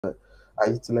are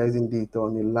utilizing data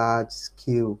on a large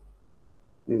scale.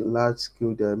 A large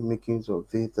scale, there are makings of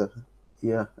data.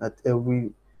 Yeah, at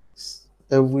every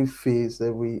phase,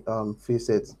 every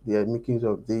facet, there are makings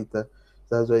of data.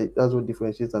 That's what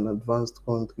differentiates an advanced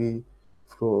country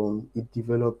from a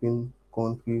developing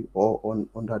country or on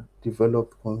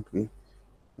underdeveloped country.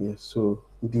 Yes, so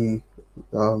the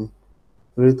um,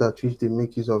 rate at which they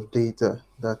make use of data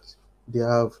that they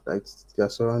have, that they are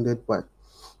surrounded by.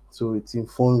 So it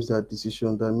informs their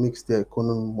decision that makes their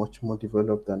economy much more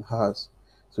developed than ours.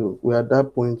 So we're at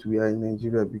that point we are in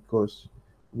Nigeria because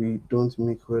we don't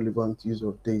make relevant use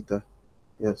of data.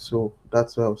 Yeah, so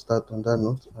that's where I'll start on that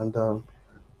note. And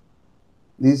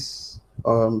this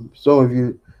some of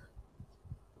you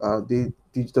are the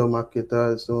digital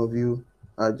marketers, some of you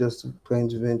are just trying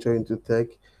to venture into tech.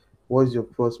 What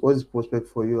is prospect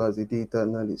for you as a data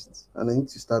analyst? And I need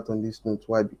to start on this note.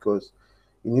 Why? Because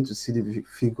you need to see the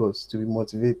figures to be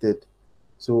motivated.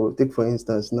 So take for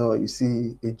instance, now you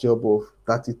see a job of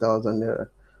 30,000 naira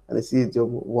and I see a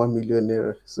job of 1 million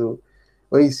naira. So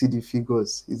when you see the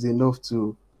figures, it's enough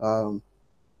to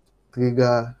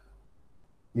trigger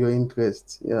your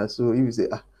interest. Yeah. So if you say,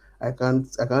 I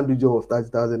can't do job of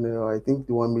 30,000 naira, I think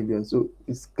the 1 million. So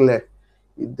it's clear.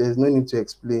 There's no need to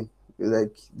explain.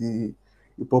 Like the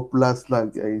popular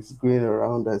slang that is going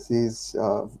around that says,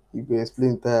 you can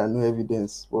explain that no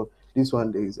evidence, but this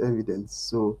one there is evidence.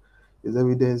 So there's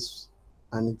evidence,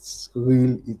 and it's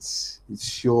real. It's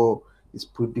sure. It's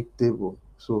predictable.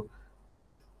 So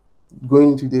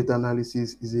going into data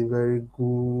analysis is a very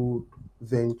good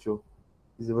venture.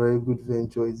 It's a very good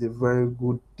venture. It's a very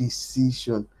good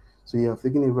decision. So you have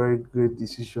taken a very great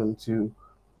decision to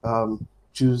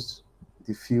choose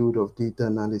the field of data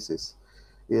analysis.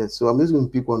 Yeah, so I'm just going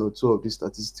to pick one or two of the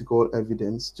statistical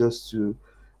evidence just to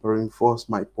reinforce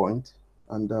my point.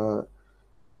 And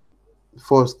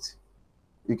first,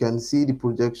 you can see the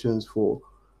projections for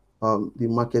the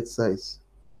market size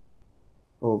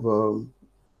of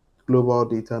global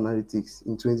data analytics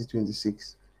in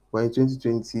 2026. But in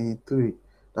 2023,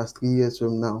 that's 3 years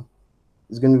from now,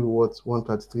 it's going to be worth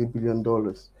 $133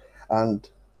 billion. And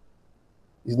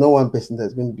it's not one person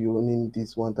that's going to be owning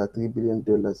this $133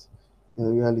 billion.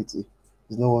 In reality,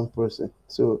 it's not one person.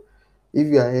 So if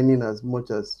you are earning as much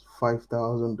as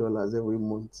 $5,000 every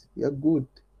month, you're good.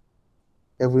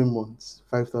 Every month,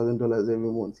 $5,000 every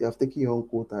month. You have taken your own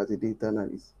quota as a data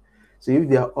analyst. So if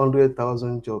there are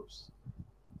 100,000 jobs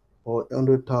or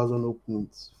 100,000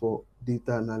 openings for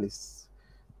data analysts,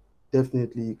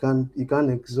 definitely you can't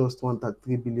exhaust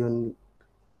 $1.3 billion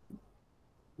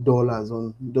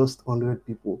on just 100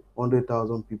 people,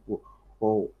 100,000 people,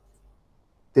 or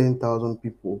 10,000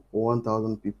 people, or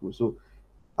 1,000 people. So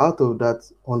out of that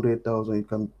 100,000, you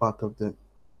can be part of them.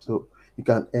 So you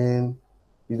can earn,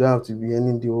 you don't have to be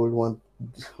earning the whole one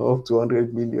up to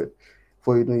 100 million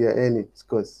for you know you're earning,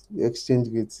 because the exchange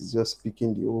rate is just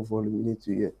speaking the whole volume you need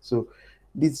to hear. So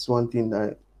this is one thing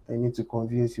that I need to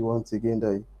convince you once again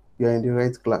that you're in the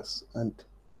right class and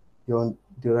you're on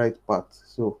the right path.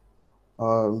 So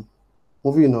um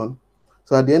moving on.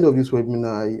 So at the end of this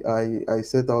webinar, I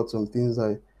set out some things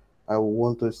I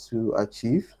want us to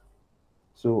achieve.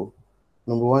 So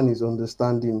number one is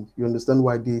understanding. You understand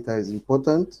why data is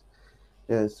important.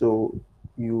 And so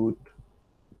you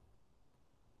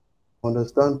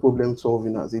understand problem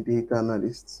solving as a data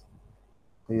analyst.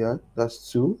 Yeah,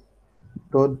 that's two.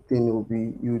 Third thing will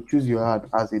be you choose your art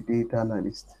as a data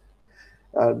analyst.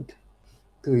 And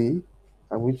three,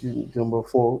 and which is number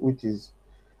four, which is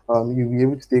you'll be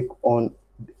able to take on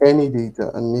any data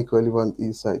and make relevant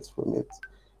insights from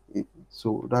it.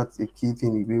 So that's a key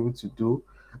thing you'll be able to do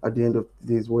at the end of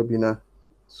today's webinar.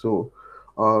 So,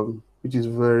 which is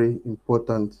very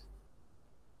important.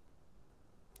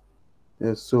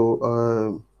 Yeah,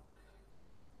 so,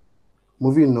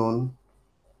 moving on,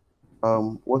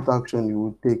 what action you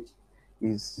will take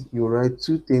is you write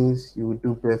two things you will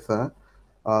do better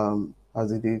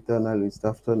as a data analyst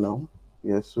after now.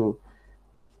 Yeah, so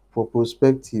for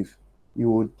perspective, you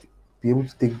would be able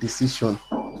to take decision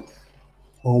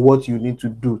on what you need to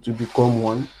do to become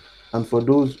one. And for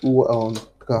those who are on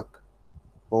track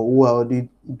or who are already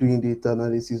doing data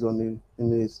analysis on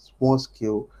in a small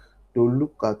scale, they'll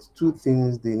look at two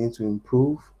things they need to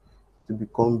improve to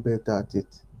become better at it.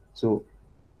 So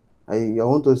I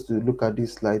want us to look at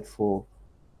this slide for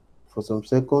some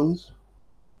seconds.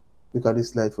 Look at this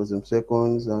slide for some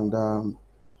seconds, and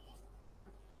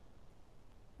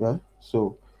yeah.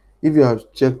 So if you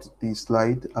have checked the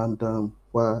slide and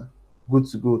we're good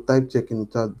to go, type check in the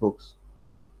chat box.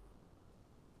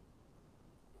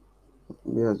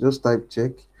 Yeah, just type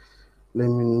check. Let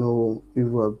me know if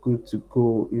you are good to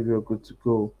go. If you're good to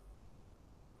go,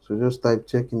 so just type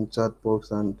check in chat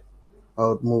box and I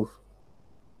would move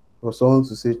for someone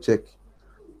to say check.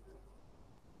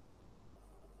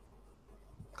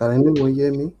 Can anyone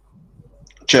hear me?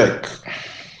 Check.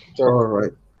 Check. All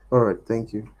right, all right.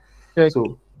 Thank you. Check.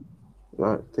 So, all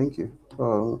right, thank you.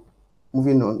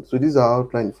 Moving on. So this is our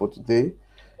outline for today.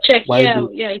 Check. Why Yeah, do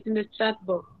yeah, it's in the chat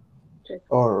box. Check.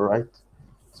 all right?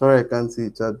 Sorry, I can't see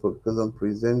chat box because I'm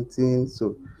presenting.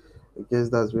 So I guess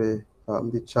that's where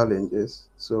the challenge is.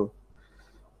 So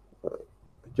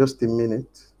just a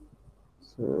minute.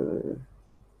 So,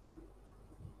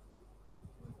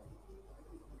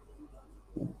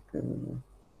 uh,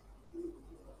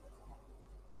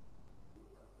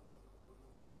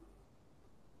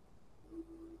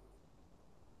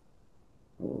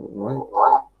 all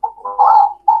right.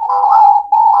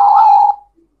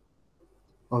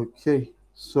 Okay.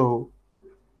 So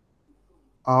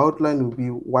our outline will be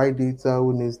why data,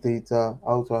 who needs data,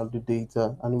 how to handle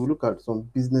data, and we'll look at some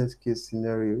business case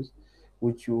scenarios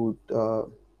which would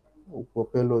will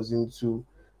propel us into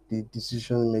the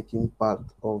decision making part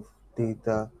of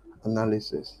data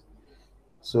analysis.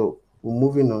 So we're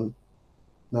moving on.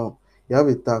 Now you have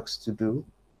a task to do.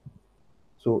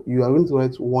 So you are going to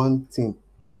write one thing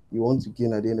you want to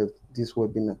gain at the end of this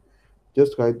webinar.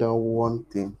 Just write down one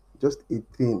thing, just a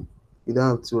thing. You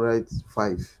don't have to write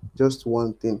five, just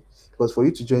one thing. Because for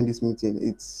you to join this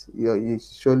meeting, you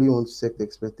surely want to set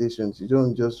expectations. You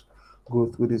don't just go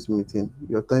through this meeting.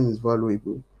 Your time is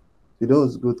valuable. You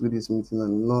don't go through this meeting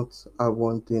and not have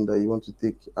one thing that you want to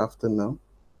take after now.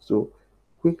 So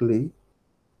quickly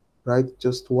write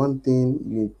just one thing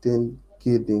you intend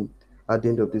gaining at the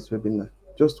end of this webinar.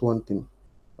 Just one thing.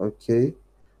 Okay.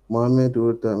 Mohammed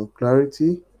wrote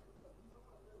clarity.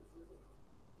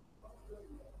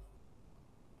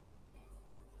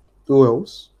 Who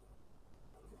else?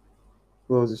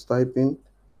 Who else is typing?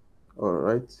 All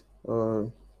right.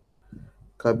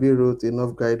 Kabir wrote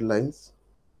enough guidelines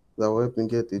that will help me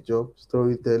get a job.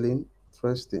 Storytelling,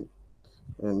 interesting.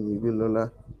 And maybe Lola.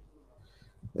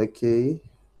 Okay.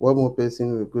 One more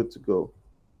person, we're good to go.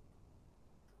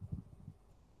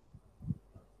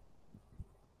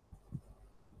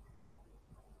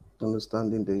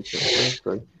 Understanding data. That's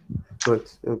great.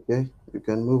 Great. Okay. You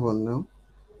can move on now.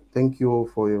 Thank you all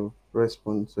for your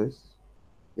responses.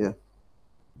 Yeah.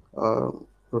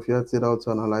 Rafia said how to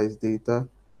analyze data.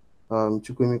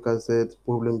 Chukwemeka said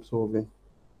problem solving.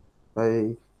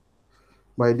 By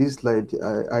by this slide,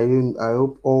 I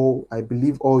hope I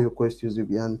believe all your questions will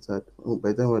be answered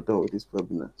by the time we're done with this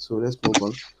webinar. So let's move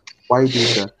on. Why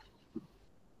data?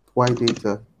 Why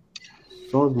data?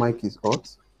 Someone's mic is hot.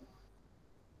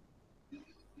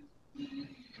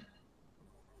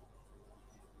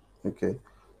 Okay,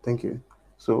 thank you.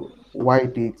 So why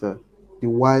data? The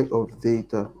why of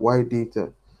data. Why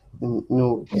data? Some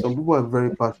people are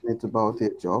very passionate about their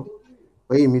job.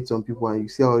 When you meet some people and you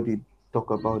see how they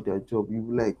talk about their job, you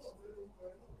be like,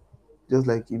 just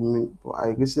like I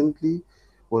recently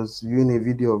was viewing a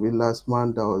video of a last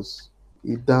man that was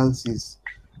he dances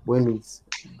when it's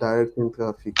directing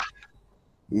traffic.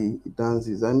 He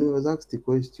dances and he was asked the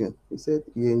question. He said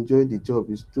he enjoyed the job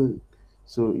he's doing,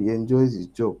 so he enjoys his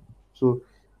job. So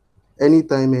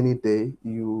anytime, any day,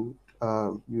 you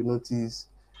notice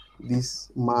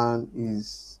this man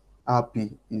is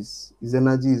happy, his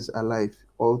energy is alive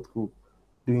all through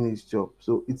doing his job.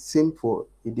 So it's same for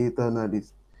a data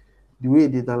analyst. The way a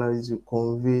data analyst will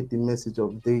convey the message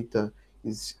of data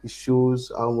is it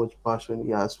shows how much passion he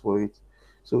has for it.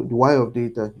 So the why of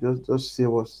data just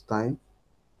save us time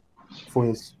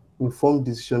for informed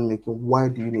decision making. Why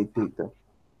do you need data?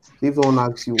 So if someone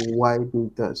asks you why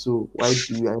data, so why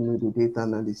do I need a data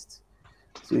analyst?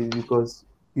 So it's because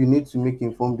you need to make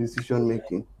informed decision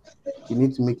making. You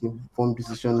need to make informed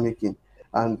decision making,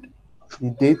 and the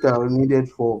data are needed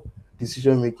for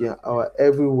decision making are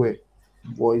everywhere.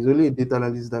 But it's only a data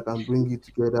analyst that can bring it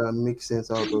together and make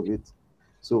sense out of it.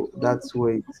 So that's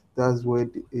where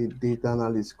a data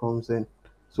analyst comes in.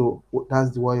 So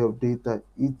that's the why of data.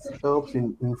 It helps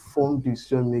in informed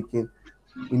decision making.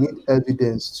 You need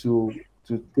evidence to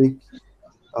take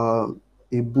um,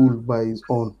 a bull by his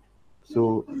own.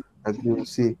 So, like they will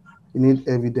say, you need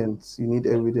evidence. You need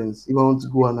evidence. If I want to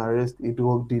go and arrest a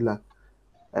drug dealer,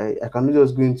 I cannot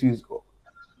just go into his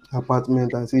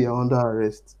apartment and say you're under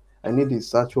arrest. I need a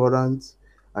search warrant.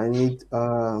 I need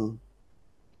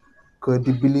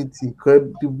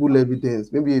credible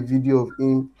evidence, maybe a video of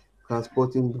him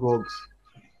transporting drugs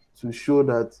to show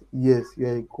that yes,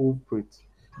 you're a culprit.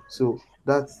 So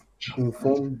that's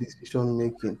informed decision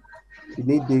making. You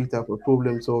need data for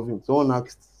problem solving. Someone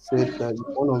asked said that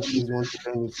one of the things you want to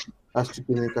learn is as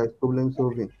Chukwemeka is problem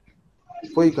solving.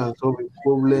 Before you can solve a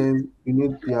problem, you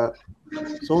need their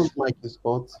someone's mic is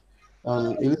hot.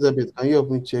 Elizabeth, can you help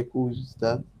me check who's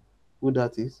that? Who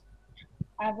that is?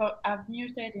 I've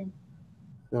muted him.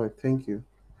 All right, thank you.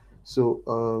 So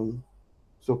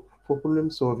so for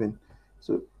problem solving,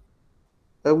 so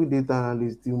every data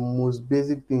analyst, the most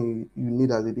basic thing you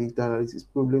need as a data analyst is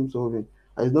problem solving.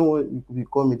 And it's not when you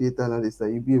become a data analyst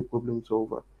that you be a problem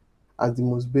solver. At the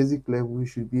most basic level, you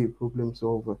should be a problem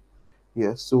solver.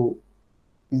 Yeah, so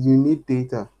you need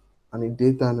data and a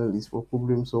data analyst for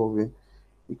problem solving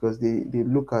because they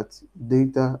look at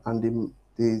data and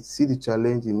they see the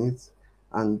challenge in it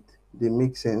and they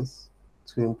make sense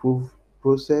to improve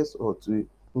process or to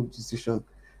improve decision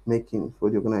making for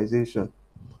the organization.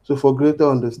 So for greater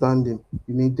understanding,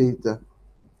 you need data.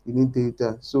 You need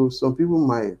data. So some people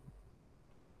might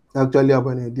actually have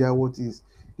an idea what is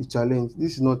the challenge.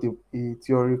 This is not a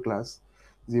theory class,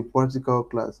 it's a practical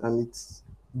class, and it's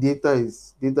data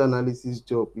analysis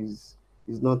job is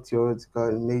not theoretical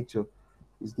in nature.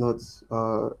 It's not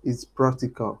it's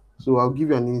practical. So I'll give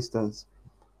you an instance.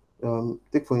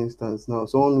 Take for instance now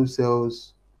someone who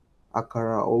sells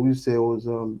akara or who sells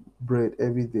bread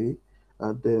every day,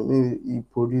 and then maybe he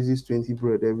produces 20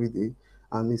 bread every day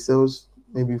and he sells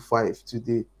maybe five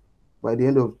today. By the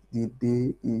end of the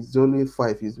day, it's only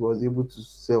five he was able to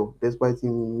sell, despite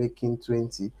him making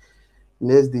 20.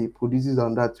 Next day, he produces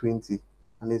another 20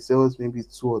 and he sells maybe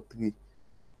two or three.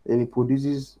 Then he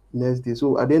produces next day.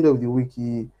 So at the end of the week,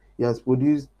 he has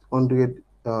produced 100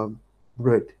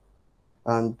 bread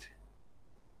and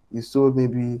he sold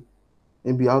maybe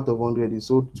out of 100, he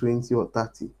sold 20 or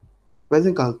 30.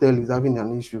 Person can tell he's having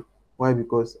an issue. Why?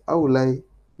 Because how will I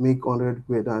make 100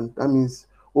 bread? And that means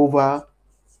over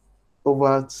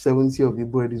over 70 of the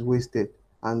bread is wasted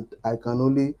and I can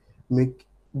only make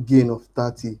gain of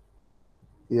 30.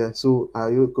 Yeah, so I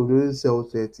could only sell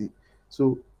 30.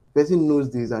 So person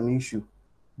knows there's an issue,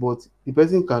 but the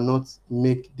person cannot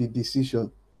make a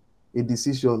decision if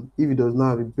he does not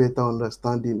have a better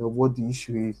understanding of what the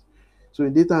issue is. So a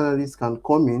data analyst can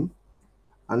come in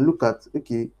and look at,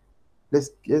 okay, let's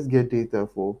get data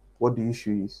for what the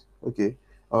issue is. Okay.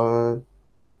 Uh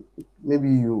Maybe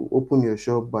you open your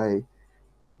shop by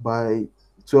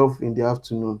 12 in the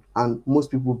afternoon and most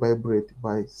people buy bread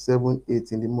by 7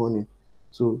 8 in the morning.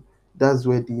 So that's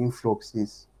where the influx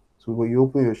is. So when you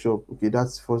open your shop, okay,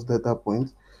 that's first data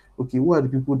point. Okay, who are the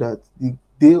people that the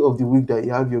day of the week that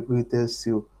you have your greatest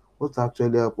sale, what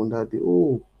actually happened that day?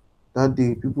 Oh, that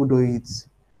day people don't eat,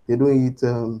 they don't eat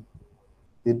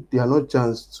they are not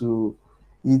chance to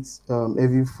eat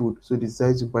heavy food, so they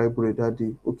decide to buy bread that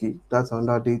day. Okay, that's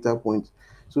another data point.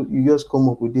 So you just come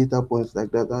up with data points like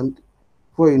that, and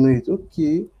before you know it,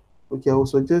 okay, I will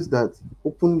suggest that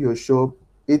open your shop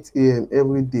 8 a.m.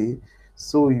 every day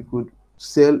so you could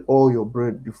sell all your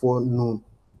bread before noon,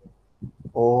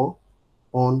 or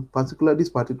on particular this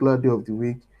particular day of the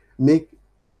week, make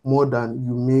more than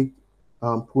you make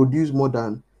produce more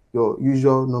than your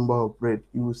usual number of bread,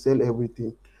 you will sell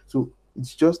everything. So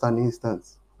it's just an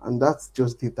instance and that's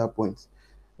just data points.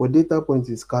 But data points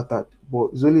is scattered, but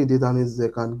it's only a data analyst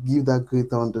that can give that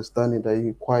greater understanding that you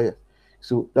require.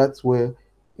 So that's where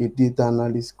a data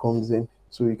analyst comes in.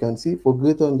 So you can see for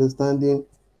greater understanding,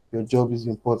 your job is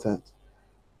important.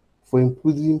 For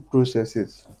improving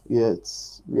processes,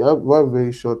 yes, we have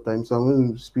very short time, so I'm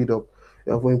going to speed up.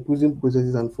 Yeah, for improving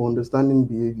processes and for understanding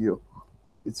behavior,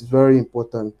 it's very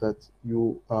important that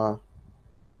you are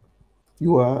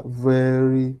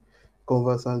very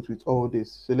conversant with all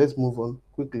this. So let's move on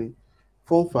quickly.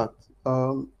 Fun fact: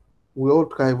 we all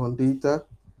thrive on data.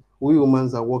 We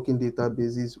humans are working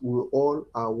databases. We all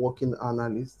are working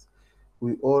analysts.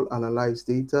 We all analyze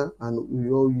data and we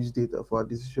all use data for our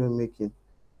decision making.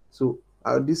 So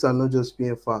these are not just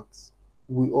mere facts.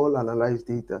 We all analyze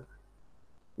data.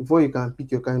 Before you can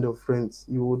pick your kind of friends,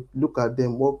 you would look at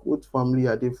them. What family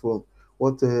are they from?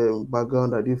 What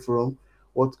background are they from?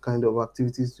 What kind of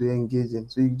activities do they engage in?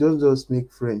 So you don't just make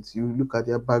friends. You look at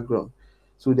their background.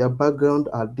 So their background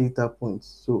are data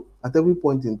points. So at every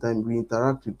point in time, we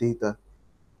interact with data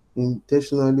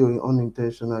intentionally or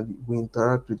unintentionally. We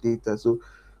interact with data. So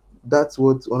that's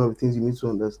what one of the things you need to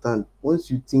understand. Once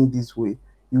you think this way,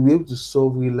 you'll be able to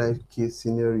solve real life case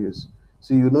scenarios.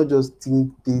 So you not just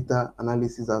think data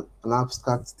analysis as an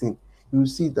abstract thing. You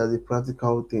see it as a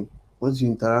practical thing once you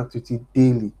interact with it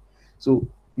daily. So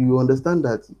you understand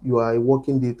that you are a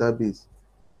working database.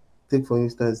 Take for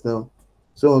instance now,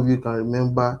 some of you can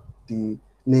remember the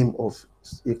name of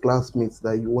a classmate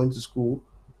that you went to school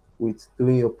with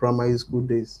during your primary school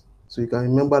days. So you can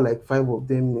remember like five of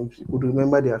them names. You could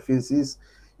remember their faces.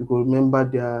 You could remember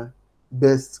their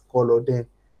best color then.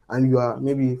 And you are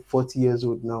maybe 40 years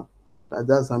old now.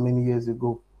 That's how many years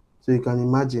ago. So you can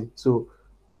imagine. So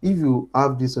if you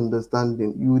have this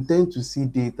understanding, you will tend to see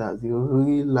data as a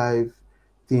real life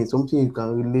thing, something you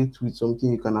can relate with, something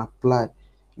you can apply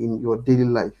in your daily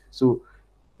life. So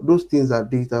those things are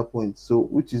data points, so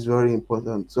which is very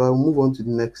important. So I'll move on to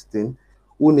the next thing.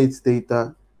 Who needs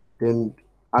data? Then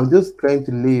I'm just trying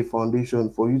to lay a foundation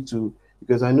for you to,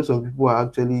 because I know some people are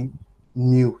actually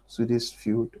new to this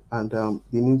field, and um,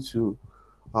 they need to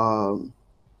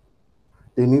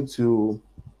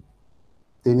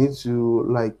they need to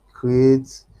like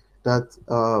create that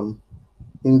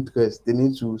interest. They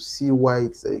need to see why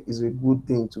it's a good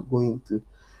thing to go into.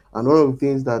 And one of the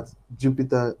things that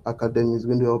Jupiter Academy is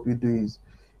going to help you do is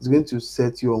it's going to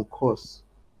set you on course.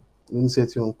 It's going to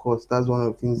set you on course. That's one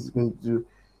of the things it's going to do,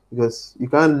 because you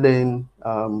can't learn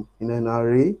in an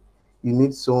array. You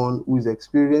need someone who is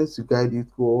experienced to guide you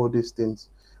through all these things.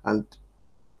 And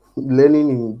learning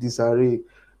in disarray,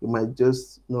 you might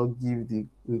just not give the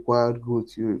required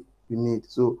growth you need.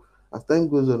 So as time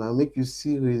goes on, I'll make you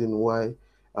see reason why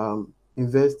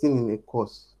investing in a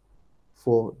course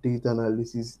for data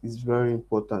analysis is very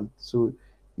important. So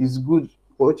it's good,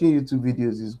 watching YouTube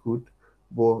videos is good,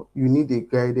 but you need a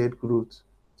guided growth.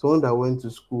 Someone that went to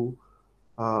school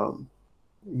um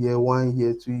year one,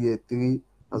 year two, year three,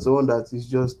 and someone that is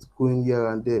just going here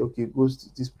and there. Okay, goes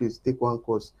to this place, take one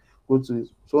course, go to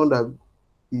someone that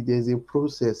there's a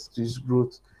process to his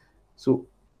growth. So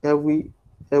every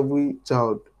every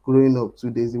child growing up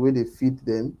too, there's the way they feed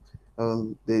them.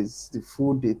 There's the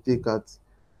food they take at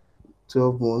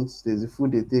 12 months. There's the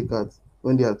food they take at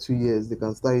when they are 2 years. They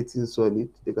can start eating solid.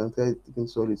 They can start eating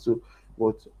solid. So,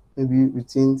 but maybe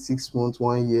within 6 months,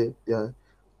 1 year,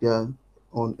 they are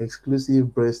on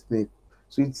exclusive breast milk.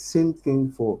 So it's same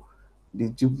thing for the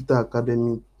Jupiter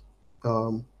Academy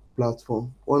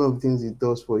platform. One of the things it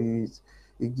does for you is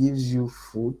it gives you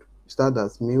food. Start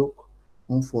as milk,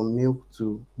 move from milk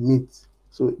to meat.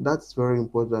 So that's very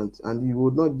important, and you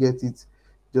would not get it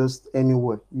just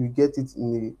anywhere. You get it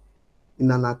in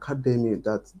an academy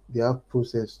that they have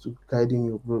process to guiding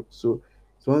your growth. So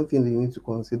it's one thing that you need to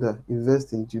consider.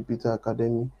 Invest in Jupiter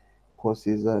Academy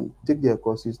courses and take their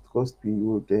courses. Trust me, you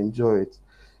would enjoy it.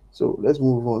 So let's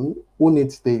move on. Who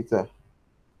needs data?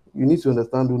 You need to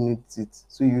understand who needs it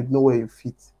so you know where you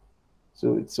fit.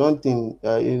 So it's one thing.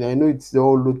 I know it's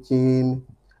all looking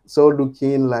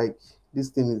like this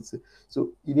thing is. So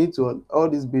you need to, all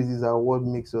these bases are what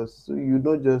makes us. So you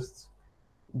don't just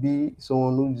be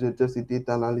someone who's just a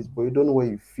data analyst, but you don't know where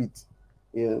you fit.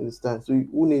 You understand? So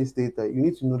who needs data? You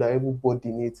need to know that everybody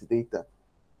needs data.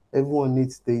 Everyone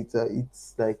needs data.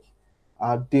 It's like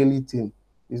our daily thing.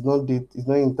 It's not data, it's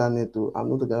not internet. Though. I'm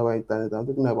not talking about internet. I'm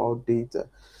talking about data.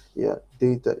 Yeah,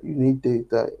 data. You need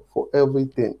data for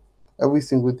everything. Every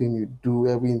single thing you do,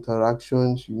 every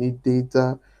interactions, you need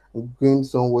data. I'm going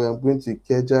somewhere. I'm going to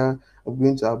Ikeja. I'm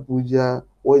going to Abuja.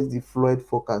 What is the flight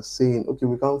forecast saying? Okay,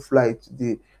 we can't fly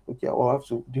today. Okay, I'll have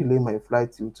to delay my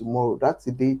flight till tomorrow. That's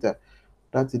the data.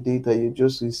 That's the data you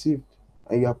just received,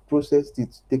 and you have processed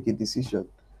it to take a decision.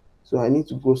 So I need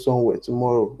to go somewhere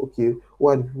tomorrow. Okay, who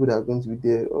are the people that are going to be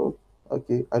there? Oh,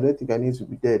 okay, I don't think I need to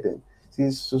be there then.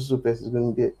 Since so person is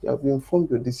going to be there, you have informed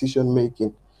your decision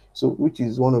making. So which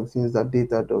is one of the things that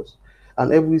data does.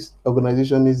 And every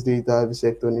organization needs data, every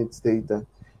sector needs data.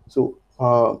 So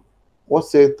what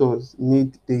sectors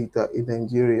need data in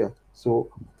Nigeria? So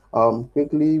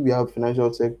quickly we have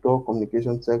financial sector,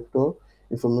 communication sector,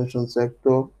 information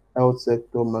sector, health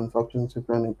sector, manufacturing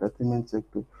sector, and entertainment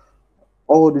sector.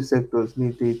 All these sectors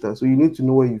need data, so you need to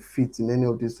know where you fit in any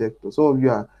of these sectors. Some of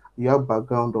you have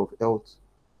background of health,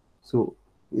 so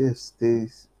yes, there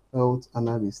is health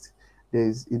analyst, there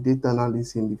is a data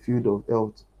analyst in the field of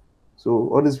health. So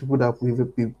all these people that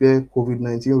prepare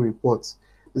COVID-19 reports,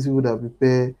 these people that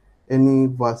prepare any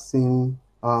vaccine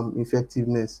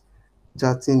effectiveness,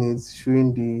 charting it,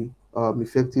 showing the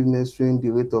effectiveness, showing the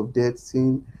rate of death,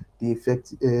 seeing the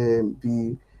effect,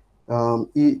 the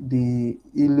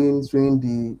healing, showing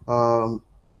the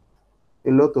a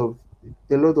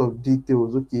lot of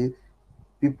details. Okay,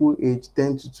 people age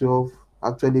 10 to 12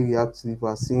 actually react to the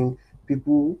vaccine.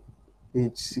 People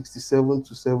age 67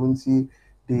 to 70,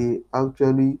 they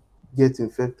actually get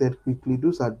infected quickly.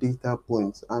 Those are data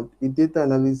points, and a data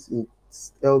analyst in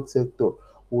health sector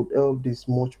would help this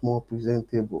much more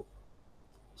presentable.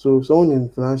 So someone in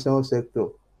financial sector,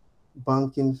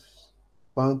 banking,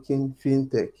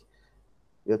 fintech,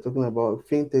 we are talking about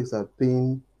fintechs are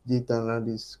paying data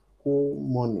analysts cool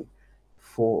money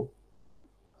for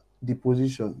the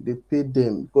position, they pay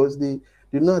them because they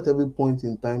know at every point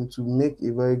in time to make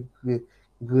a very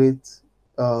great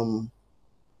um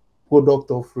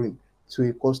product offering to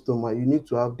a customer. You need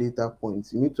to have data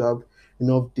points, you need to have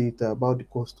enough data about the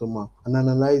customer and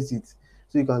analyze it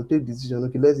so you can take decision.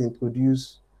 Okay, let's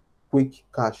introduce quick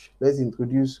cash, let's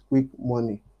introduce quick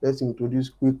money, let's introduce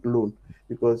quick loan,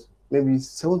 because maybe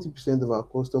 70% of our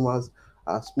customers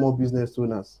are small business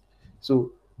owners.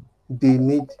 So they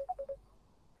need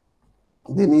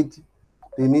they need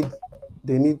they need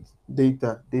they need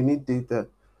data,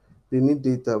 they need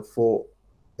data for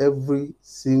every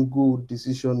single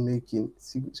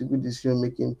single decision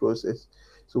making process.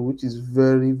 So which is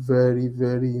very, very,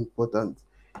 very important.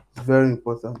 It's very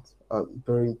important,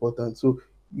 very important. So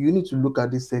you need to look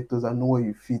at these sectors and know where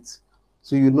you fit.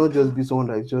 So you not just be someone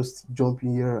that is just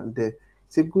jumping here and there.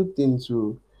 It's a good thing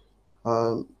to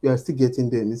we are still getting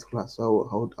there in this class.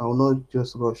 So I will not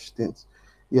just rush things.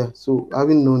 Yeah. So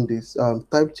having known this,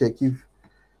 type check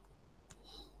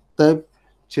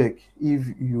if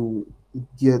you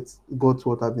get got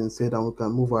what have been said, and we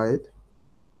can move ahead.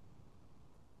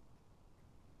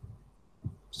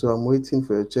 So I'm waiting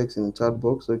for your checks in the chat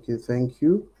box. Okay, thank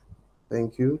you.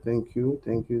 Thank you, thank you,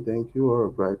 thank you, thank you. All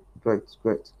right, right,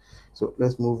 great. So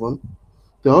let's move on.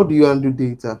 So how do you handle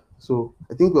data? So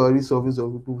I think we're already solving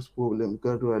some people's problem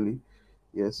gradually.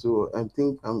 Yeah, so I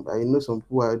think I know some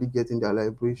people are already getting their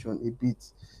liberation a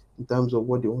bit in terms of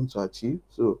what they want to achieve.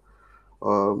 So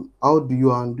how do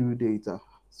you handle data?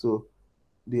 So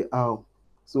the how.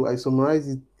 So I summarize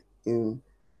it in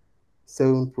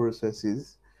 7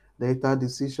 processes: data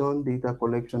decision, data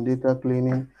collection, data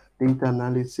cleaning, data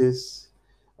analysis.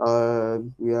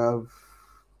 We have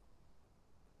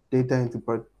data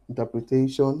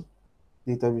interpretation,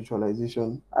 data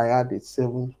visualization. I added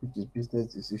 7, which is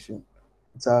business decision.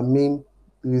 It's our main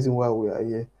reason why we are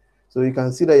here. So you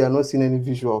can see that you're not seeing any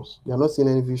visuals. You're not seeing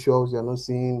any visuals. You're not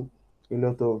seeing a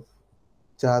lot of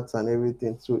charts and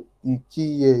everything. So the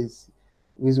key here is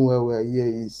reason why we're here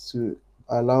is to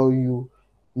allow you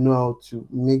know how to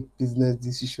make business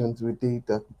decisions with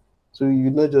data. So you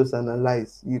not just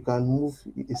analyze, you can move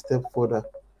a step further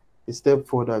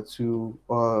to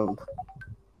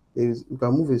you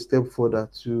can move a step further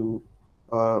to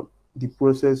uh, the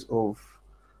process of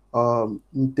um,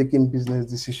 taking business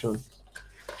decisions.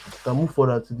 You can move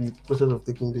further to the process of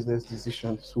taking business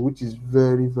decisions, so which is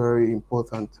very, very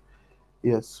important.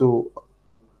 Yes, so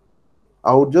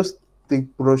I will just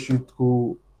take brush you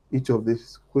through each of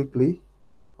this quickly.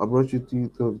 I'll brush you through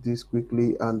each of this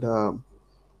quickly, and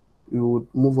we would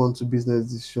move on to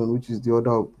business decision, which is the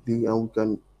order of the, and we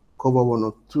can cover 1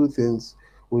 or 2 things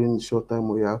within the short time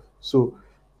we have. So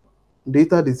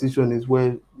data decision is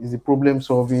where is the problem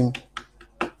solving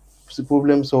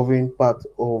part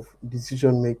of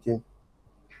decision making.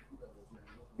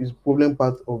 Is problem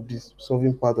part of this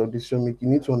solving part of decision making.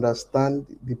 You need to understand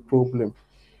the problem.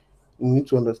 You need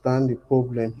to understand the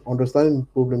problem. Understanding the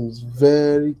problem is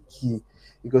very key,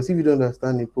 because if you don't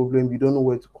understand the problem, you don't know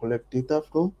where to collect data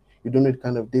from. You don't know the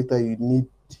kind of data you need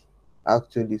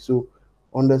actually. So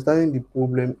understanding the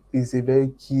problem is a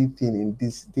very key thing in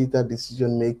this data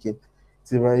decision making.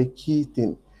 It's a very key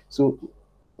thing. So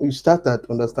you start at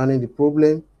understanding the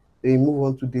problem, then you move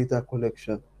on to data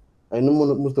collection. I know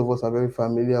most of us are very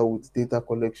familiar with data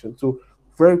collection. So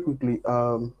very quickly,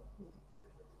 I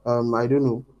don't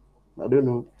know. I don't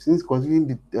know. Since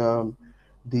considering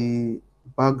the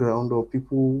background of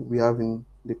people we have in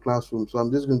the classroom, so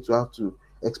I'm just going to have to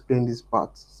explain this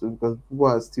part. So because people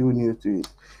are still new to it.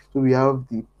 So we have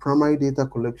the primary data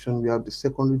collection, we have the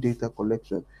secondary data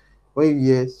collection. When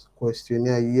you hear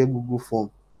questionnaire, you hear Google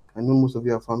form. I know most of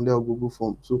you are familiar with Google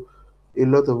form. So a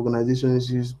lot of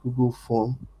organizations use Google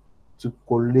form to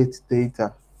collect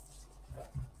data.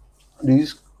 They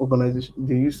use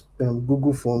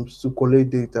Google Forms to collect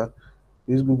data.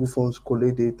 They use Google Forms to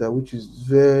collect data, which is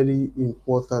very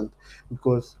important,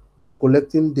 because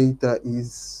collecting data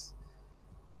is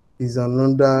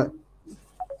another.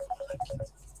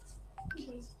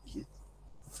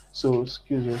 So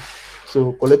excuse me.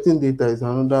 So collecting data is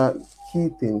another key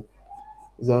thing.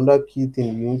 Is another key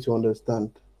thing you need to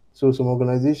understand. So some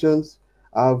organizations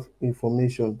have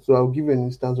information. So I'll give you an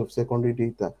instance of secondary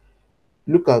data.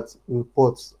 Look at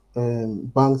reports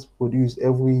banks produce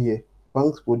every year.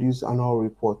 Banks produce annual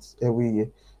reports every year.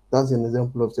 That's an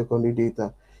example of secondary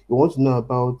data. You want to know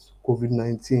about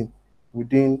COVID-19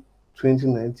 within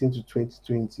 2019 to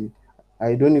 2020.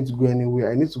 I don't need to go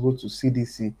anywhere. I need to go to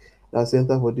CDC, the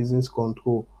Center for Disease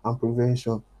Control and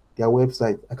Prevention, their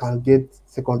website. I can get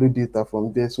secondary data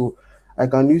from there. So I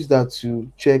can use that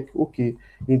to check, okay,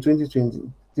 in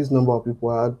 2020, this number of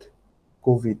people had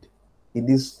COVID in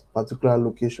this particular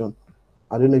location.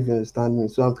 I don't know if you understand me.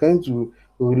 So I'm trying to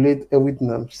relate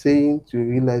everything I'm saying to a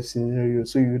real life scenario.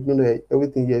 So you know that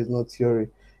everything here is not theory,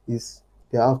 is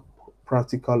they have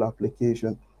practical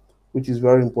application, which is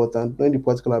very important. Knowing the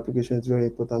practical application is very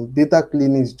important. Data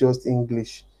cleaning is just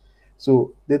English.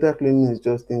 So data cleaning is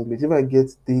just English. If I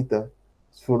get data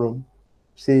from,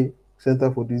 say,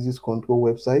 Center for Disease Control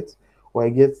website, or I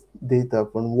get data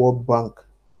from World Bank,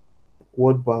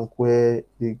 where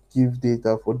they give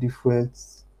data for different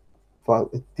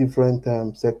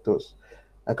sectors.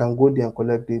 I can go there and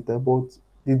collect data, but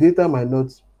the data might not,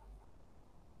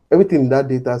 everything in that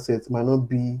data set might not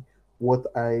be what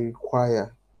I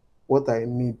require, what I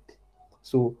need.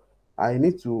 So I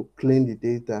need to clean the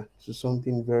data to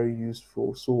something very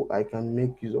useful so I can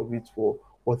make use of it for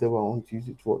whatever I want to use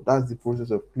it for. That's the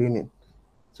process of cleaning.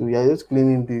 So you're just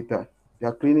cleaning data.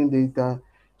 You're cleaning data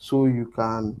so you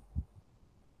can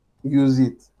use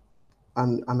it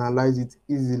and analyze it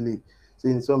easily.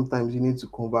 So sometimes you need to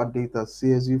convert data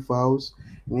CSV files,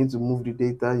 you need to move the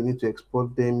data, you need to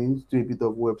export them, you need to do a bit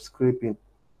of web scraping.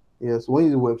 Yes, when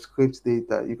you do web scrape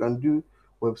data, you can do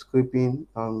web scraping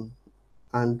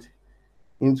and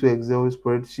into Excel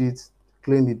spreadsheets,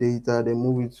 clean the data, then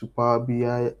move it to Power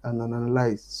BI and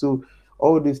analyze. So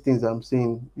all these things I'm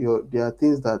saying, there are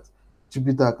things that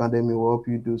Jupyter Academy will help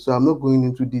you do. So I'm not going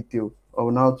into detail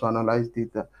on how to analyze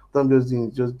data. What I'm just doing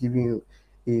is just giving you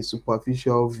a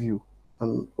superficial view,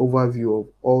 an overview of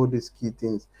all these key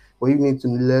things. But you need to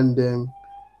learn them,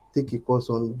 take a course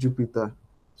on Jupyter.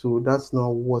 So that's not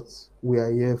what we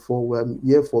are here for. We are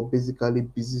here for basically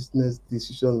business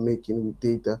decision making with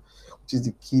data, which is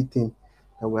the key thing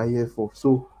that we are here for.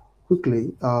 So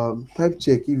quickly, type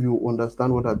check if you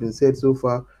understand what I've been said so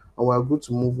far, and we are good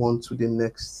to move on to the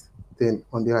next thing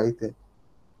on the item.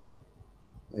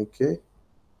 Okay,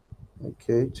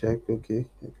 okay, check. Okay,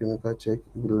 economical check,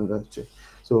 below that check.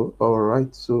 So all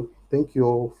right. So thank you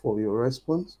all for your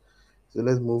response. So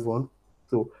let's move on.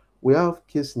 So we have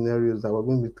case scenarios that we're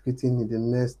going to be treating in the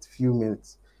next few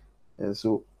minutes. And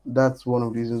so that's one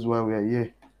of the reasons why we are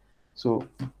here. So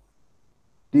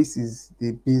this is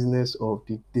the business of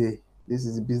the day. This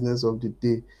is the business of the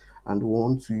day. And we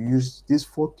want to use these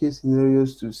four case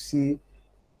scenarios to see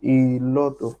a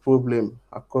lot of problem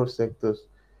across sectors.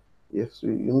 Yes, so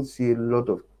you can see a lot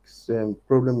of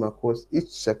problem across each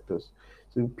sectors.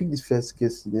 So we pick this first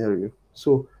case scenario.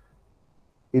 So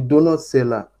a donut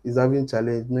seller is having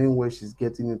challenge knowing where she's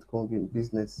getting it from in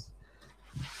business.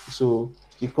 So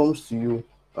he comes to you,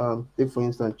 take for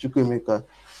instance Chukwemeka,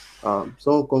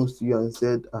 someone comes to you and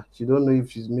said she don't know if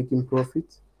she's making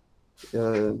profit,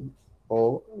 um,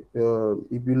 or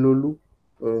Ibilolu,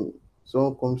 um,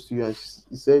 someone comes to you and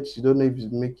he said she don't know if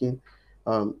she's making,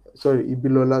 sorry,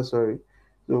 Ibilola, sorry.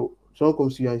 So someone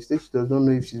comes to you and she says she does not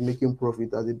know if she's making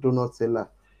profit as a donut seller.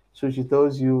 So she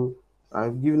tells you,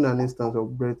 I've given an instance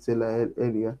of bread seller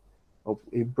earlier, of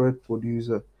a bread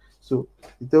producer. So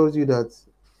he tells you that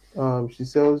she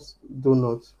sells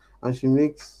donuts and she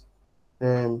makes,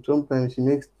 sometimes she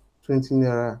makes 20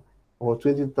 naira or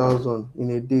 20,000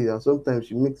 in a day, and sometimes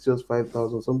she makes just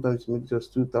 5,000, sometimes she makes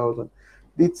just 2,000.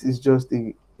 This is just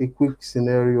a quick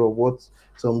scenario of what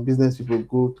some business people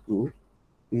go through.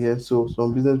 Yeah, so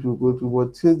some business people go through,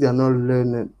 but since they are not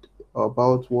learning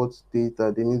about what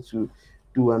data they need to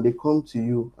do, and they come to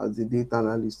you as a data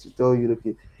analyst to tell you,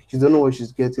 okay, she don't know what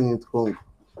she's getting it wrong.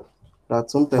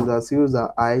 That sometimes our sales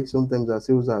are high, sometimes our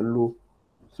sales are low.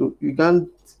 So you can't,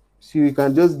 she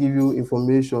can just give you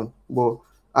information, but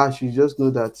she just know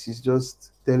that she's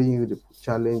just telling you the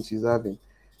challenge she's having.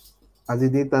 As a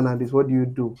data analyst, what do you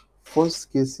do?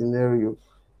 First case scenario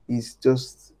is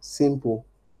just simple.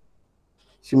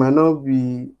 She might not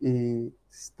be a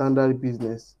standard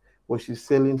business, but she's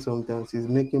selling something and she's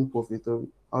making profit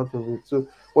out of it. So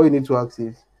what you need to ask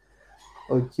is,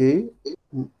 okay,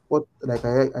 what, like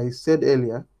I said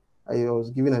earlier, I was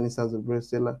giving an instance of bread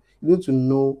seller. You need to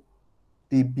know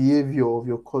the behavior of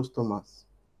your customers.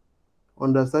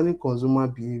 Understanding consumer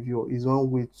behavior is one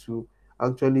way to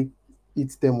actually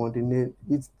hit the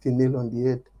nail on the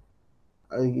head.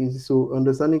 So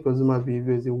understanding consumer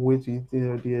behavior is a way to hit the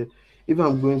nail on the head. If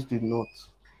I'm going to the north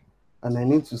and I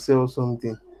need to sell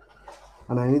something,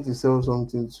 and I need to sell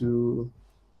something to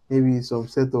maybe some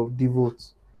set of devout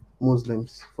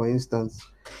Muslims, for instance,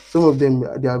 some of them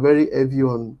they are very heavy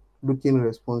on looking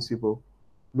responsible,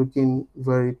 looking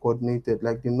very coordinated,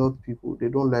 like the north people. They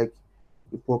don't like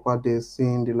the proper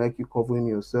dressing, they like you covering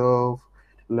yourself,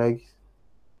 like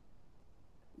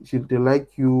they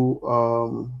like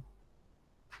you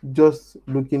just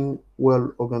looking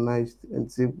well organized, and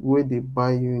it's a way they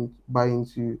buy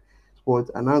into you. But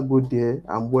I now go there,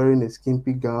 I'm wearing a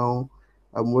skimpy gown,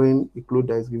 I'm wearing a clothes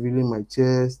that is revealing my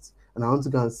chest, and I want to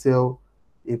go and sell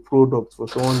a product for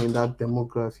someone in that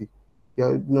demographic.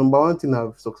 Yeah, number one thing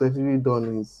I've successfully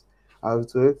done is I've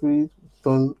successfully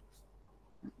turned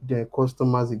their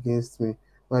customers against me.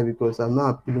 Why? Because I'm not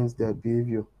appealing to their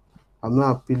behavior. I'm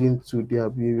not appealing to their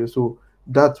behavior. So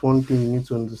that's one thing you need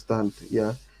to understand.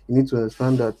 Yeah, you need to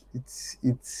understand that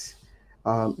it's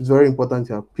very important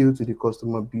to appeal to the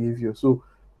customer behavior. So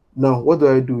now, what do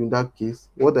I do in that case?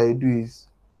 What I do is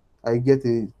I get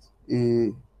a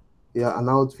yeah, an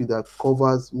outfit that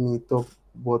covers me top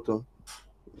bottom.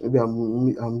 Maybe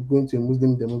I'm going to a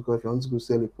Muslim demography. I want to go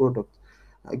sell a product.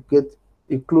 I get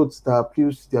a clothes that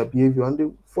appeals to their behavior, and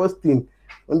the first thing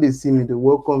when they see me, they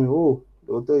welcome me. Oh,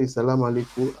 the hotel is salam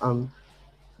alaikum, and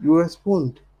you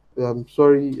respond. I'm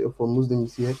sorry for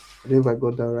Muslims here. I don't know if I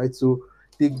got that right. So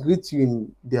they greet you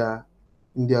in their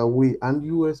way, and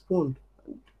you respond.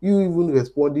 You even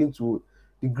responding to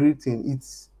the greeting,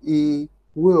 it's a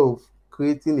way of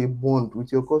creating a bond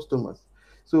with your customers.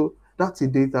 So that's a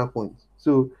data point.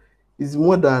 So it's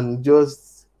more than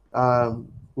just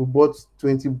we bought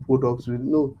 20 products with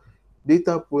no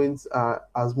data points are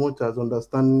as much as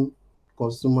understanding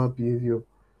consumer behavior.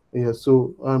 Yeah,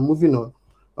 so moving on.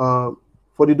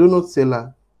 For the donut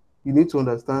seller, you need to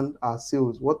understand her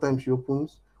sales, what time she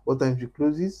opens, what time she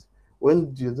closes,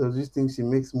 when does this thing she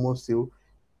makes more sale.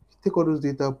 Take all those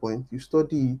data points, you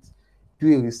study it,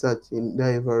 do a research in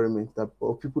that environment that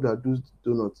of people that do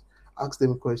donuts, ask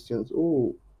them questions.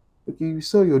 Oh, okay, you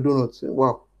sell your donuts.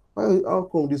 Wow, how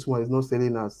come this one is not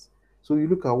selling us? So you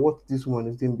look at what this one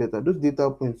is doing better. Those data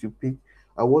points you pick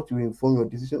are what will inform your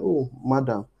decision. Oh,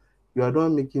 madam, you are not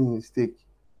making mistake.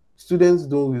 Students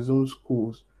don't resume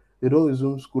schools. They don't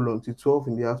resume school until 12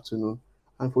 in the afternoon.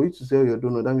 And for you to sell your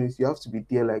donut, that means you have to be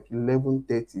there like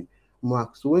 11:30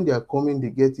 max. So when they are coming, they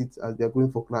get it as they are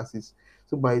going for classes.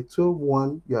 So by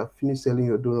 12:01, you have finished selling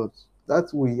your donuts.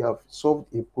 That way, you have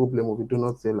solved a problem of a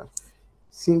donut seller.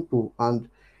 Simple. And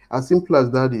as simple as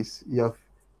that is, you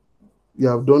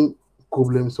have done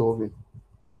problem solving.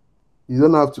 You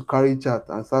don't have to carry chart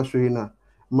and start showing her,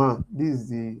 man, this is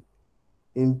the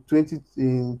in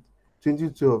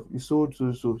 2012 you sold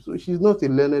so she's not a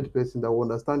learned person that will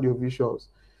understand your visuals,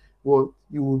 but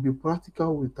you will be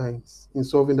practical with times in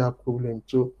solving that problem.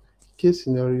 So case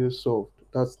scenario solved,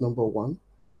 that's number one.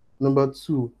 Number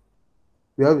two,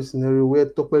 we have a scenario where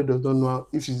Tokwe does not know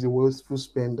if she's a wasteful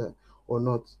spender or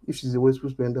not, if she's a wasteful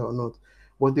spender or not.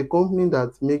 But the company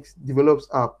that makes develops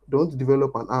app don't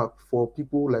develop an app for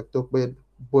people like Tokwe,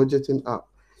 budgeting app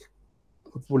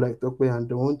for people like Tokwe, and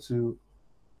they want to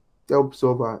help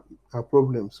solve our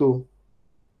problem. So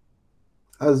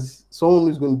as someone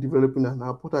who's going to developing an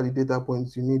app, what are the data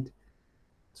points you need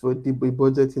for the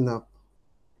budgeting app?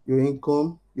 Your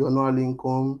income, your annual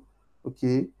income,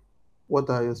 okay, what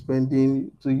are your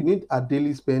spending? So you need a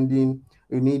daily spending,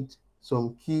 you need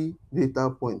some key data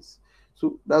points.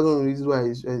 So that's one of the reasons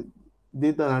why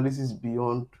data analysis is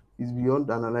beyond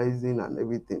analyzing and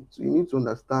everything. So you need to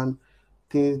understand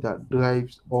things that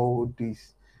drives all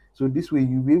this. So this way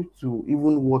you'll be able to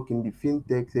even work in the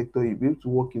fintech sector, you'll be able to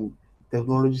work in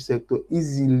technology sector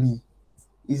easily.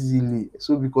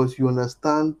 So because you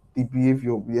understand the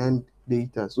behavior behind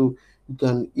data, so you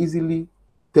can easily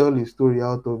tell a story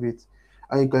out of it,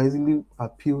 and you can easily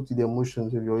appeal to the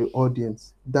emotions of your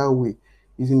audience that way,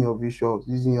 using your visuals,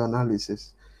 using your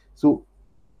analysis. So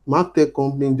martech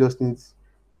company just needs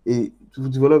a to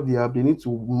develop the app, they need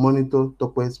to monitor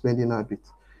top spending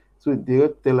habits. So they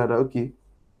tell her that okay,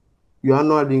 your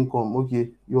annual income, okay,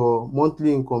 your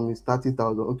monthly income is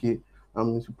 30,000, okay,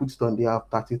 you put it on the app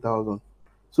 30,000.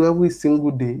 So every single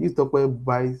day, if Tope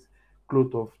buys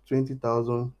cloth of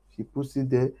 20,000, she puts it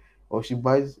there, or she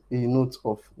buys a note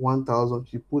of 1,000,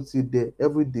 she puts it there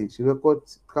every day. She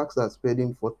records, tracks her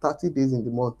spending for 30 days in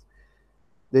the month.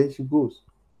 Then she goes.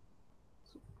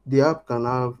 The app can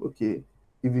have, okay,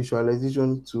 a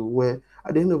visualization to where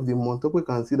at the end of the month, Tope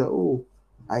can see that, oh,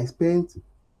 I spent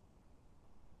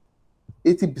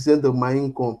 80% of my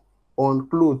income on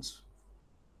clothes,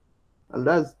 and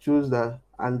that shows that,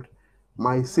 and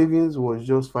my savings was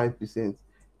just 5%.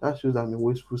 That shows I'm a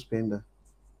wasteful spender.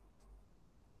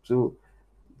 So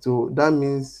that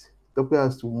means the player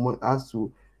has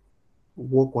to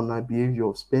work on her behavior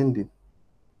of spending.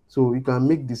 So you can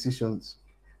make decisions.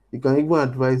 You can even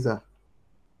advise her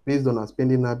based on her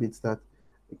spending habits that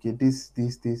okay, this,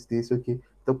 okay,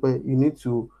 Tope, you need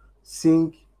to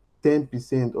sink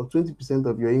 10% or 20%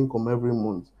 of your income every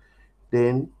month.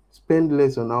 Then spend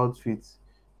less on outfits,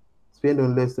 spend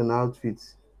on less on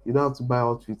outfits. You don't have to buy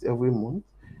outfits every month.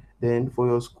 Then for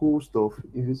your school stuff,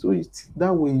 if you so it's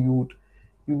that way you'll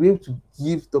be able to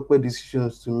give proper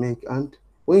decisions to make. And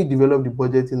when you develop the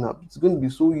budgeting app, it's going to be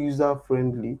so user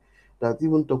friendly that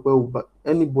even Tokwe will buy,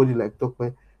 anybody like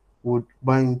Tokwe would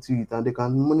buy into it, and they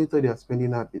can monitor their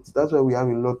spending habits. That's why we have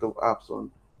a lot of apps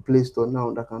on Play Store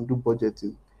now that can do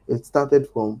budgeting. It started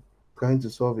from trying to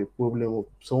solve a problem of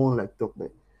someone like Tokwe.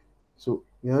 So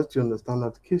you have to understand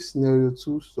that case scenario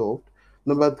two solved.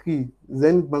 Number three,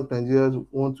 Zenith Bank Nigerians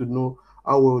want to know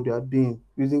how well they are doing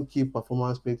using key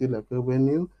performance metrics like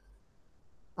revenue,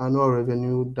 annual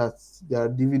revenue, that's their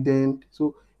dividend.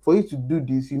 So for you to do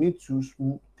this, you need to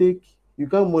take, you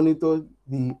can monitor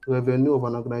the revenue of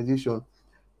an organization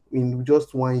in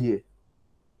just 1 year.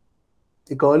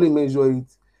 You can only measure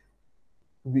it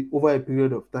over a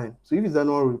period of time. So if it's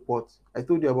annual report, I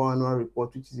told you about annual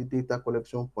report, which is a data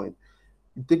collection point.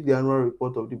 You take the annual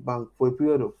report of the bank for a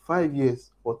period of 5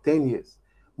 years or 10 years,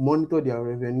 monitor their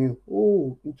revenue.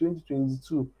 Oh, in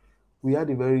 2022, we had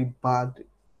a very bad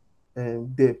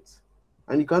debt.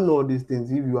 And you can't know all these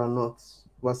things if you are not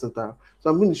versatile. So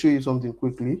I'm going to show you something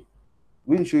quickly.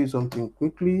 I'm going to show you something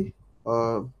quickly.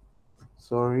 Uh,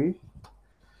 sorry.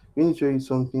 I'm going to show you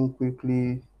something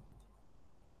quickly.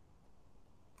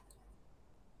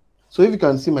 So if you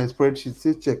can see my spreadsheet,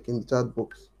 say check in the chat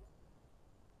box.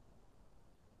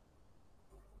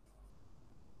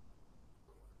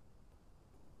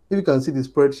 If you can see the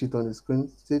spreadsheet on the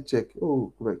screen, say check.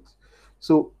 Oh, great.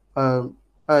 So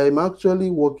I'm actually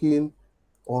working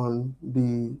on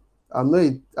the. I'm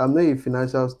not a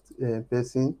financial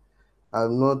person.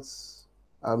 I'm not.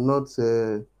 I'm not.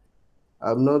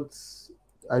 I'm not.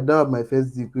 I don't have my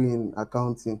first degree in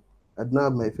accounting. I don't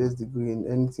have my first degree in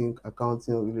anything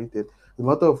accounting related. As a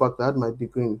matter of fact, I had my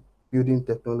degree in building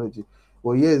technology.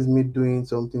 But here is me doing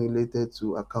something related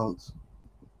to accounts.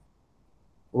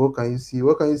 What can you see?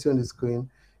 What can you see on the screen?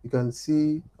 You can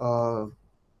see, let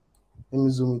me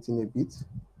zoom it in a bit.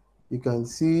 You can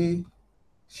see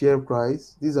share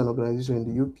price. This is an organization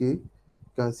in the UK. You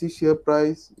can see share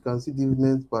price. You can see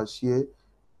dividends per share,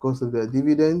 cost of their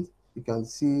dividends. You can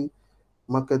see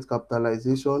market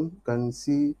capitalization. You can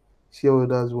see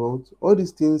shareholders' wealth. All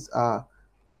these things are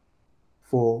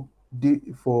for the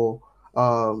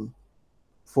um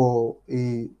for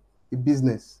a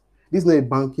business. This is not a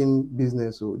banking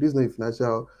business, so this is not a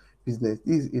financial business.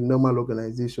 This is a normal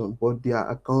organization, but their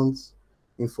accounts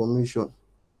information.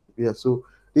 Yeah, so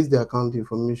this is the account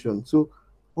information. So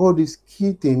all these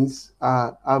key things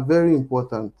are very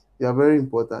important. They are very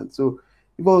important. So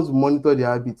if I want to monitor their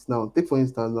habits now, take for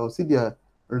instance now, see their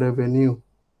revenue,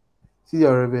 see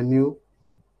their revenue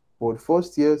for the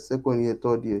first year, second year,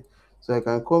 third year. So I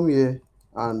can come here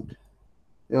and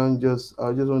I just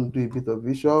want to do a bit of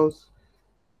visuals.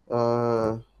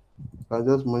 uh I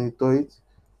just monitor it.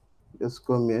 Just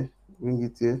come here, bring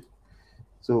it here.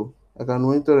 So I can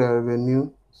monitor the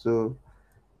revenue. So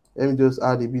let me just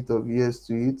add a bit of years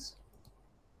to it.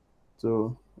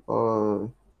 So uh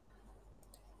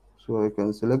so I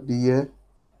can select the year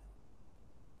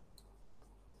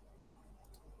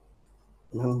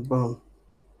and bam.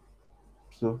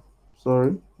 So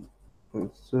sorry,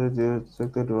 so they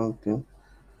selected the wrong thing.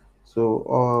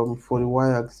 So for the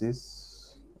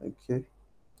y-axis, okay.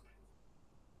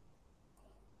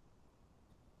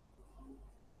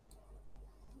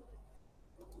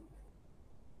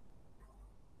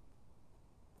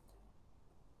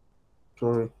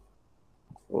 Sorry.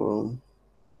 um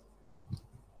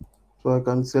so I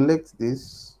can select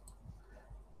this.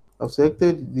 I've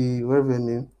selected the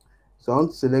revenue, so I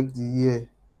want to select the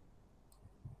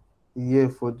year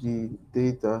for the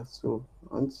data. So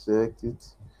I want to select it.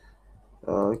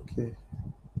 Okay,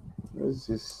 this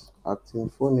is acting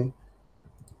funny.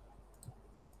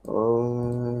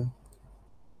 uh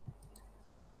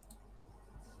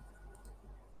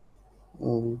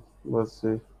let's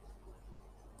see.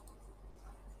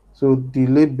 So the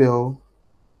label,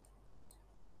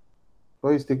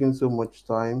 why is taking so much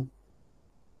time?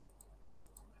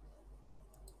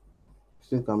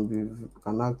 Thing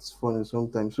can act funny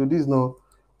sometimes. So this is not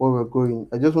where we're going.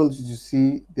 I just want you to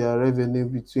see their revenue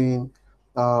between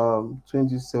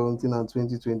 2017 and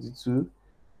 2022.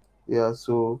 Yeah,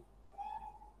 so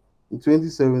in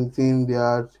 2017 they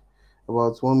had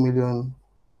about 1 million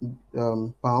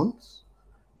pounds.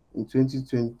 In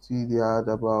 2020 they had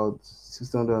about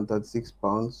 636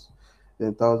 pounds,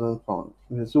 then £1,000.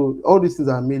 Yeah, so all these things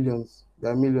are millions. They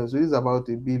are millions. So this is about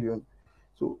a billion.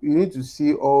 So you need to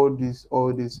see all this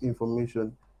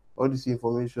information,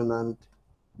 and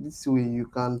this way you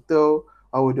can tell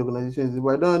how the organization is.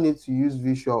 But I don't need to use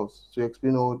visuals to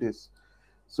explain all this.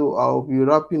 So I'll be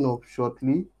wrapping up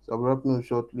shortly.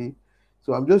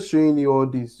 So I'm just showing you all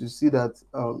this to see that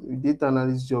data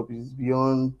analyst job is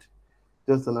beyond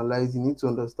just analyze, you need to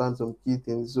understand some key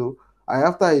things. So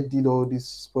after I did all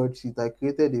this spreadsheet, I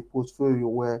created a portfolio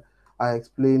where I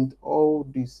explained all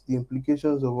this, the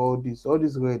implications of all these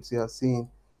rates you are seeing.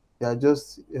 They are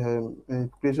just an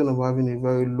implication of having a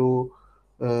very low,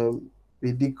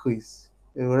 a decrease,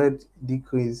 a red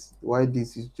decrease. Why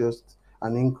this is just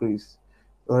an increase,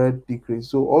 a red decrease.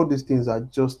 So all these things are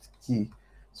just key.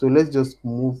 So let's just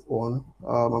move on.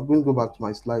 I'm going to go back to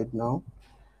my slide now.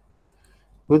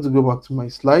 Going to go back to my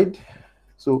slide.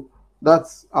 So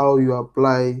that's how you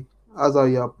apply. That's how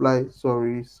you apply.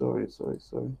 Sorry.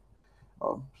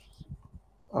 Um,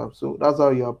 so that's how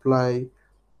you apply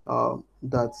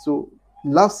that. So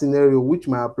last scenario, which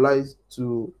might apply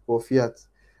to for Fiat.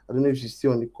 I don't know if she's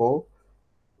still on the call.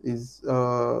 Is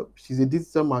she's a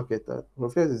digital marketer.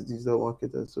 Fiat is a digital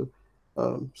marketer. So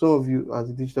some of you as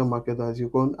a digital marketers,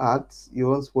 you run ads, you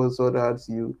run sponsored ads,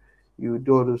 you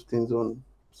do all those things on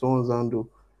someone's handle.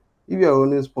 If you are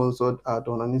running sponsored ad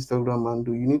on an Instagram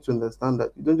handle, you need to understand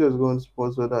that you don't just go on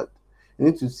sponsored ad. You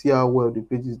need to see how well the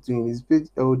page is doing. Is page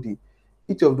LD?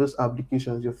 Each of those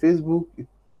applications, your Facebook,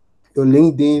 your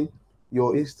LinkedIn,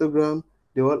 your Instagram,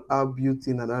 they all have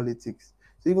built-in analytics.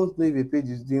 So even to know if a page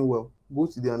is doing well, go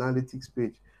to the analytics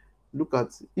page. Look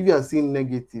at if you are seeing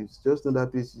negatives, just know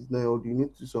that page is not healthy. You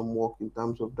need to do some work in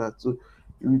terms of that. So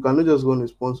you cannot just go on a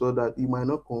sponsor that it might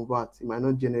not convert, it might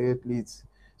not generate leads.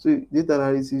 So data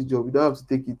analysis job, you don't have to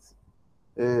take it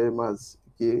as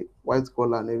okay, white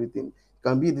collar and everything. You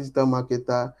can be a digital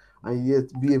marketer and yet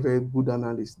be a very good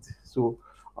analyst. So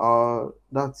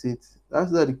that's it.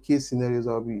 That's the case scenarios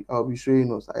I'll be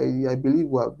showing us. I believe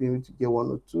we have been able to get one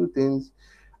or two things,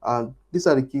 and these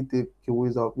are the key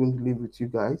takeaways I'm going to leave with you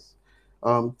guys.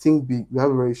 Think big. We have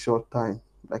a very short time.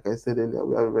 Like I said earlier,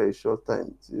 we have a very short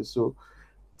time. So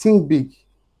think big,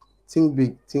 think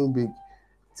big, think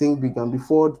big, and be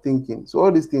forward thinking. So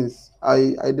all these things,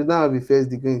 I did not have a first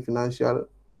degree in financial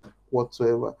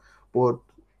whatsoever, but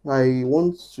I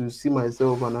want to see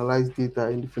myself analyze data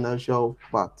in the financial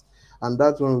part, and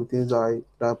that's one of the things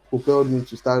that propelled me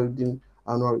to start reading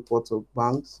annual reports of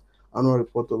banks, annual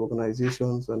report of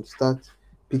organizations, and start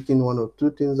picking one or two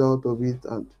things out of it.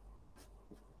 And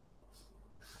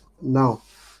now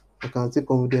I can say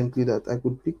confidently that I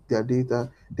could pick their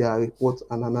data, their reports,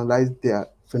 and analyze their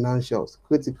financials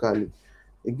critically.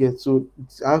 Again, so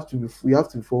we have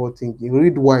to be forward thinking.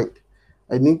 Read wide.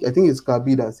 I think it's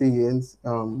Kabi that say he ends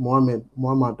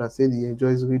Muhammad that said he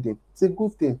enjoys reading. It's a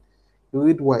good thing. You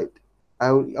read wide.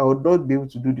 I would not be able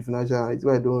to do the financial analysis if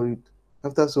I don't read.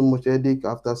 After so much headache,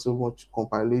 after so much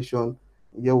compilation,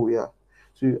 here we are.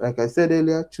 So like I said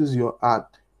earlier, choose your ad.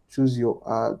 Choose your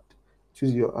ad.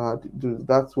 Choose your ad.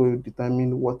 That's where you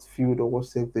determine what field or what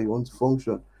sector you want to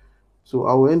function. So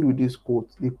I will end with this quote: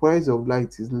 the price of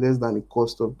light is less than the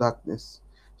cost of darkness.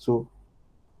 So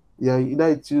yeah, either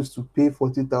you choose to pay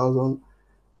 40,000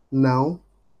 now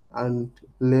and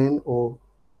learn, or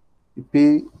you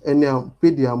pay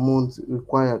the amount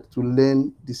required to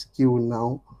learn the skill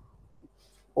now,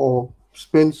 or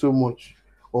spend so much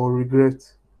or regret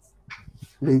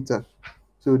later.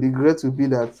 So the regret will be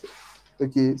that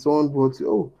okay, someone bought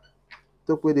you, oh,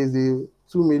 top where there's a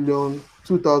 2 million,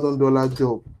 $2,000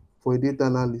 job for a data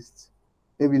analyst.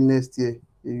 Maybe next year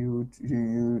you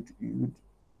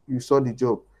saw the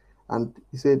job and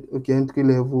you said, okay, entry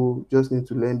level, just need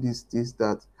to learn this,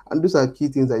 that. And those are key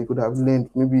things that you could have learned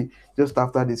maybe just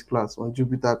after this class on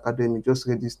Jupiter Academy, just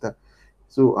register.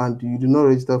 So, and you do not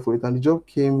register for it, and the job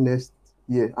came next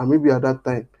year, and maybe at that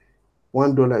time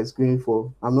 $1 is going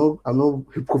for, I'm not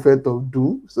a prophet of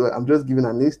doom, so I'm just giving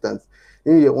an instance.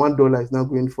 Maybe $1 is now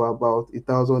going for about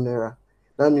 1,000 naira.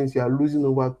 That means you are losing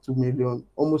over 2 million,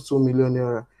 almost 2 million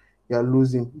naira. You are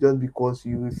losing just because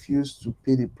you refuse to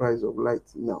pay the price of light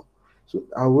now. So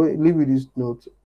I will leave with this note.